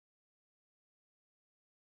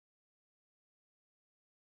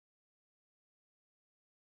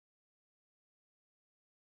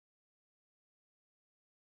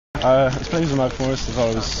It's pleasing enough for us. I thought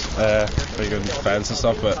it was pretty good in defence and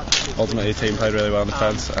stuff, but ultimately the team played really well in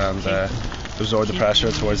defence and absorbed the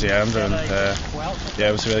pressure towards the end, and yeah,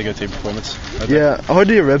 it was a really good team performance. Yeah, how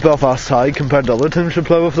do you rate Belfast High compared to other teams you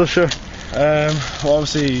play with this year? Well,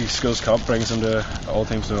 obviously Schools Cup brings them to all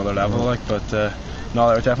teams to another level, but no,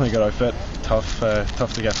 they're definitely a good outfit. Tough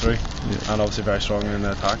to get through, and obviously very strong in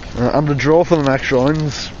the attack. And the draw for the next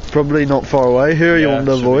round's probably not far away here. You want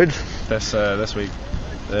to avoid this week.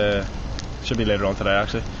 Should be later on today,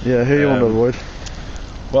 actually. Yeah, who you want to avoid?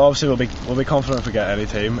 Well, obviously we'll be confident if we get any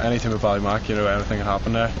team with Ballymac. You know, anything can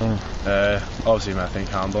happen there. Obviously, I think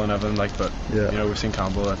Campbell and everything, but you know, we've seen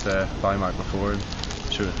Campbell at Ballymac before, and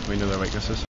sure, we know their weaknesses.